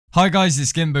Hi guys,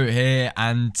 it's SkintBoot here,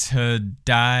 and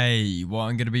today what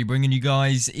I'm going to be bringing you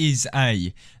guys is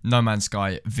a No Man's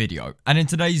Sky video. And in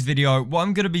today's video, what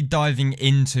I'm going to be diving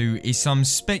into is some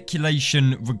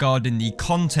speculation regarding the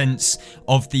contents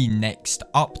of the next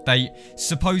update,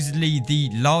 supposedly the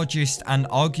largest and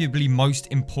arguably most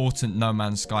important No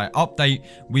Man's Sky update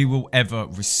we will ever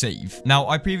receive. Now,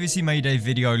 I previously made a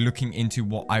video looking into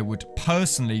what I would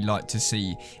personally like to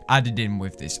see added in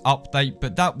with this update,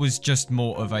 but that was just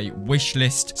more of a wish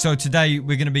list. So today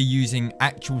we're going to be using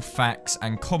actual facts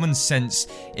and common sense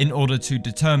in order to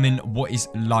determine what is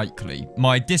likely.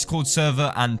 My Discord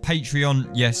server and Patreon,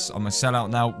 yes, I'm a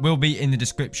sellout now, will be in the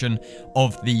description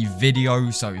of the video,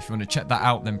 so if you want to check that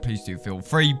out then please do feel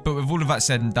free. But with all of that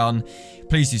said and done,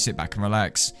 please do sit back and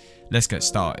relax. Let's get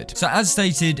started. So as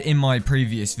stated in my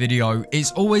previous video,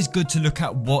 it's always good to look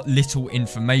at what little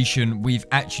information we've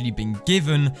actually been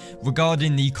given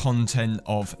regarding the content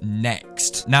of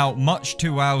Next. Now, much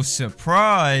to our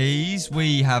surprise,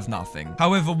 we have nothing.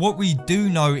 However, what we do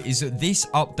know is that this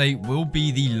update will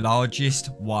be the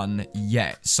largest one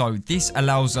yet. So this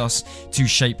allows us to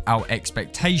shape our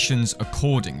expectations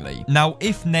accordingly. Now,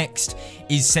 if Next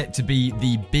is set to be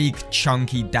the big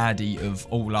chunky daddy of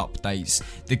all updates,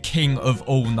 the king of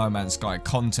all No Man's Sky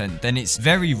content, then it's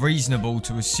very reasonable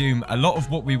to assume a lot of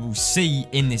what we will see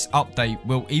in this update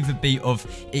will either be of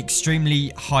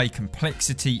extremely high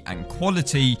complexity and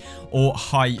quality or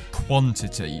high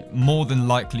quantity, more than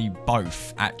likely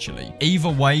both actually. Either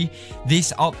way,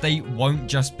 this update won't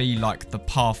just be like the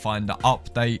Pathfinder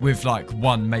update with like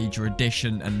one major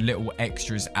addition and little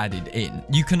extras added in.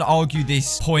 You can argue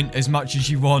this point as much as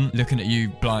you want, looking at you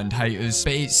blind haters,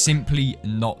 but it's simply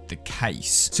not the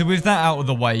case. So with that out of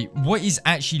the way, what is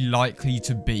actually likely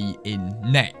to be in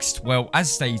Next? Well, as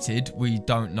stated, we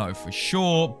don't know for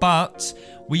sure, but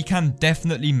we can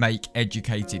definitely make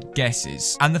educated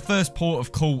guesses. And the first port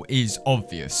of call is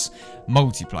obvious: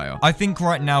 multiplayer. I think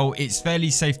right now it's fairly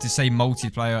safe to say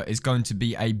multiplayer is going to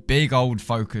be a big old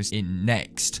focus in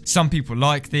Next. Some people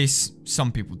like this,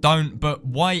 some people don't, but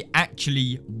why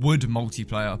actually would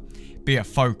multiplayer be a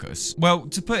focus? Well,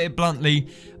 to put it bluntly,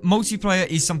 multiplayer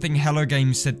is something Hello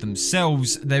Games said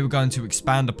themselves they were going to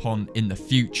expand upon in the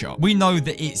future. We know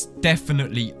that it's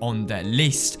definitely on their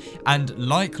list and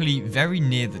likely very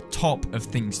near the top of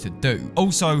things to do.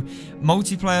 Also,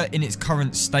 multiplayer in its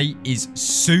current state is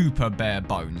super bare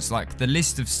bones. Like, the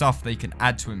list of stuff they can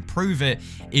add to improve it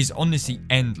is honestly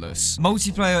endless.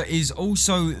 Multiplayer is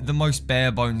also the most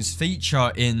bare bones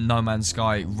feature in No Man's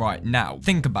Sky right now.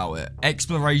 Think about it.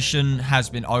 Exploration has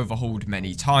been overhauled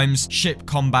many times, ship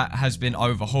combat has been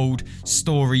overhauled,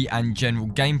 story and general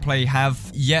gameplay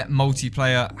have, yet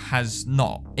multiplayer has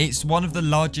not. It's one of the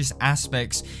largest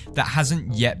aspects that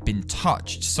hasn't yet been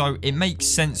touched, so it makes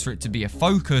sense for it to be a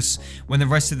focus when the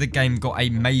rest of the game got a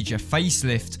major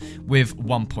facelift with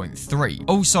 1.3.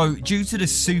 Also, due to the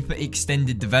super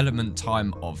extended development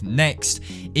time of Next,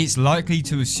 it's likely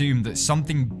to assume that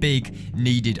something big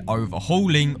needed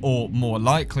overhauling, or more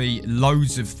likely,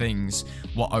 loads of things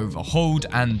were overhauled,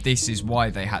 and this is why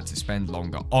they had to spend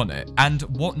longer on it. And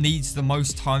what needs the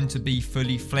most time to be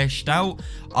fully fleshed out?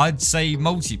 I'd say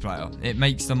multiplayer. It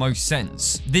makes the most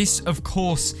sense. This, of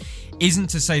course, isn't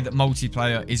to say that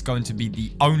multiplayer is going to be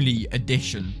the only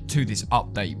addition to this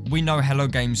update. We know Hello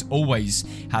Games always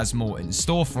has more in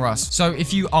store for us, so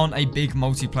if you aren't a big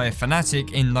multiplayer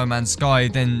fanatic in No Man's Sky,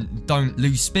 then don't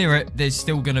lose spirit. There's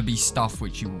still going to be stuff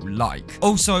which you will like.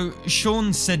 Also,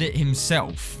 Sean said it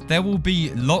himself, there will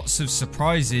be lots of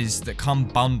surprises that come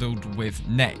bundled with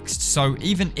Next, so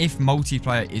even if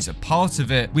multiplayer is a part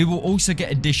of it, we will also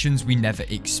get additions we never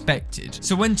expected.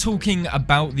 So when talking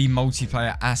about the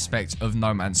multiplayer aspect of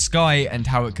No Man's Sky and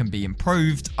how it can be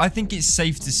improved, I think it's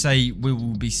safe to say we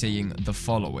will be seeing the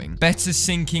following: better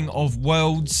syncing of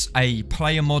worlds, a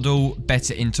player model,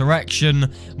 better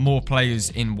interaction, more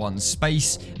players in one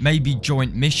space, maybe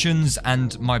joint missions,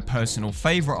 and my personal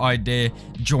favorite idea,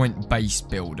 joint base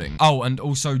building. Oh, and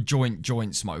also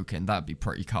joint smoking. That'd be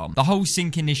pretty calm. The whole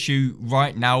syncing issue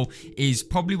right now is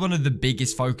probably one of the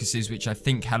biggest focuses which I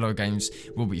think Hello Games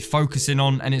will be focusing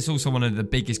on, and it's also one of the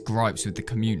biggest gripes with the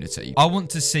community. I want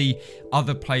to see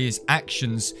other players'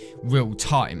 actions real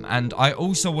time, and I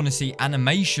also want to see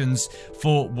animations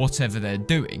for whatever they're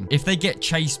doing. If they get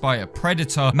chased by a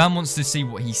predator, man wants to see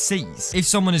what he sees. If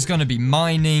someone is going to be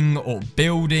mining or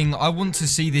building, I want to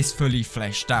see this fully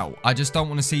fleshed out. I just don't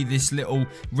want to see this little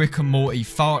Rick and Morty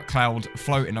fart cloud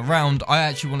floating around. I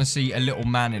actually want to see a little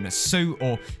man in a suit,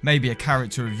 or maybe a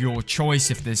character of your choice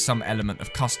if there's some element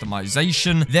of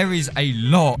customization. There is a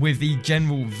lot with the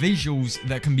general visuals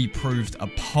that can be be proved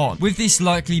upon. With this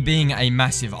likely being a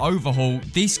massive overhaul,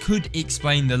 this could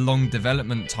explain the long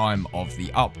development time of the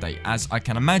update, as I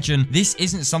can imagine this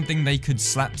isn't something they could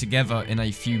slap together in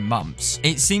a few months.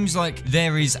 It seems like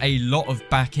there is a lot of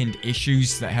back-end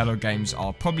issues that Hello Games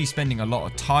are probably spending a lot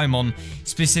of time on,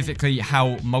 specifically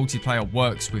how multiplayer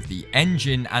works with the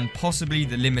engine and possibly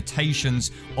the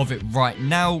limitations of it right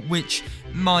now, which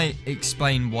might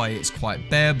explain why it's quite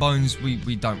bare bones.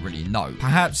 We don't really know.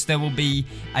 Perhaps there will be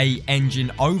a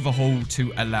engine overhaul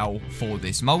to allow for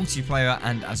this multiplayer,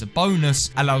 and as a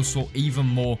bonus allows for even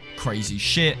more crazy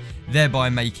shit, thereby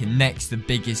making next the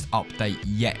biggest update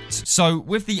yet. So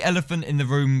with the elephant in the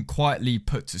room quietly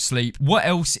put to sleep, what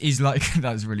else is like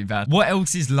that was really bad. What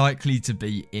else is likely to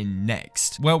be in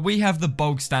next? Well, we have the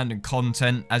bog standard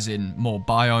content, as in more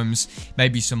biomes,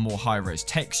 maybe some more high-res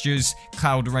textures,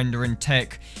 cloud rendering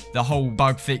tech, the whole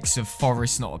bug fix of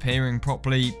forests not appearing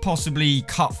properly, possibly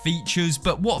cut features.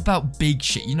 But what about big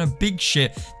shit? You know, big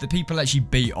shit that people actually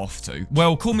beat off to.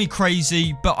 Well, call me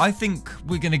crazy, but I think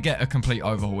we're gonna get a complete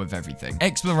overhaul of everything.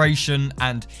 Exploration,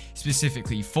 and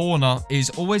specifically fauna, is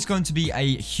always going to be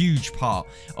a huge part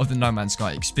of the No Man's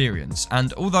Sky experience,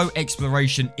 and although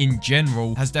exploration in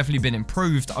general has definitely been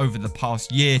improved over the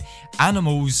past year,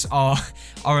 animals are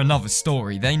another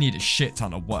story. They need a shit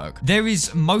ton of work. There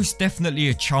is most definitely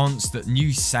a chance that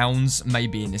new sounds may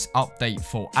be in this update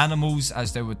for animals,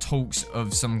 as there were talks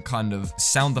of some kind of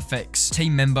sound effects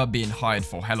team member being hired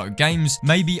for Hello Games,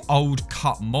 maybe old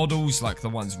cut models like the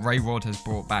ones Rayrod has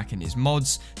brought back in his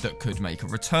mods that could make a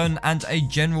return, and a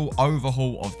general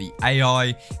overhaul of the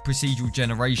AI, procedural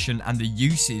generation, and the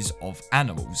uses of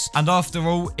animals. And after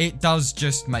all, it does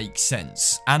just make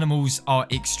sense. Animals are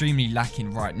extremely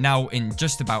lacking right now in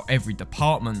just about every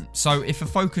department, so if a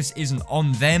focus isn't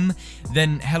on them,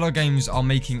 then Hello Games are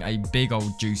making a big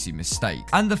old juicy mistake.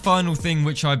 And the final thing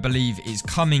which I believe is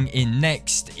coming in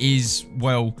next is,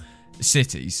 well,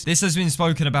 cities. This has been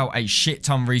spoken about a shit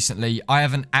ton recently. I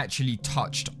haven't actually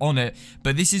touched on it,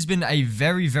 but this has been a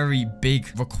very, very big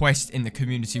request in the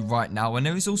community right now, and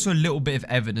there is also a little bit of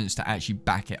evidence to actually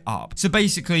back it up. So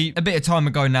basically, a bit of time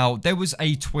ago now, there was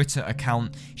a Twitter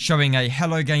account showing a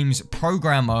Hello Games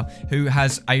programmer who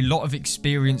has a lot of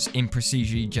experience in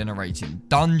procedurally generating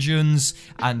dungeons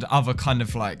and other kind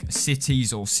of like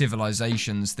cities or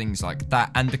civilizations, things like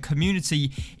that, and the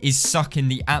community is sucking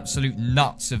the absolute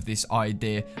nuts of this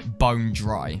idea bone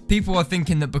dry. People are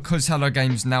thinking that because Hello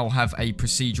Games now have a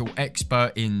procedural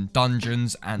expert in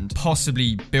dungeons and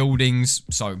possibly buildings,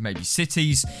 so maybe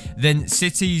cities, then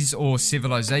cities or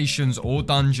civilizations or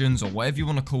dungeons or whatever you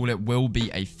want to call it will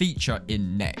be a feature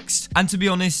in next. And to be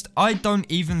honest, I don't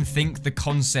even think the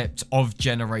concept of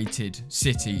generated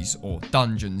cities or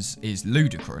dungeons is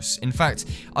ludicrous. In fact,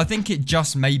 I think it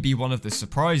just may be one of the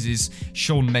surprises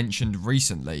Sean mentioned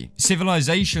recently.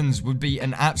 Civilizations would be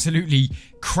an absolutely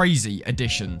crazy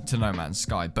addition to No Man's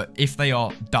Sky, but if they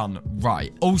are done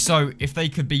right. Also, if they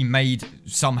could be made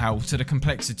somehow to the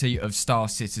complexity of Star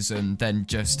Citizen, then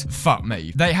just fuck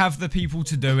me. They have the people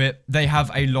to do it. They have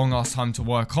a long ass time to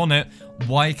work on it.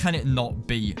 Why can it not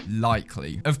be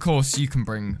likely? Of course, you can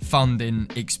bring funding,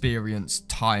 experience,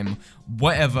 time,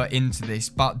 whatever into this,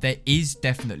 but there is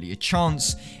definitely a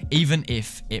chance, even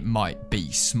if it might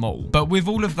be small. But with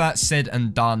all of that said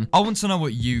and done, I want to know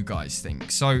what you guys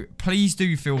think. So please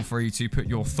do feel free to put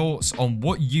your thoughts on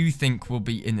what you think will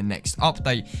be in the next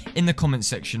update in the comment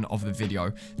section of the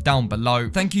video down below.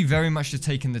 Thank you very much for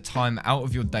taking the time out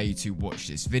of your day to watch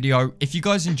this video. If you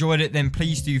guys enjoyed it, then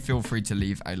please do feel free to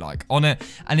leave a like on it.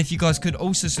 And if you guys could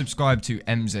also subscribe to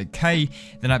MZK,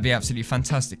 then that'd be absolutely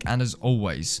fantastic. And as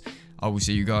always, I will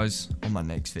see you guys on my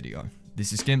next video.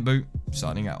 This is SkintBoot,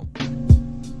 signing out.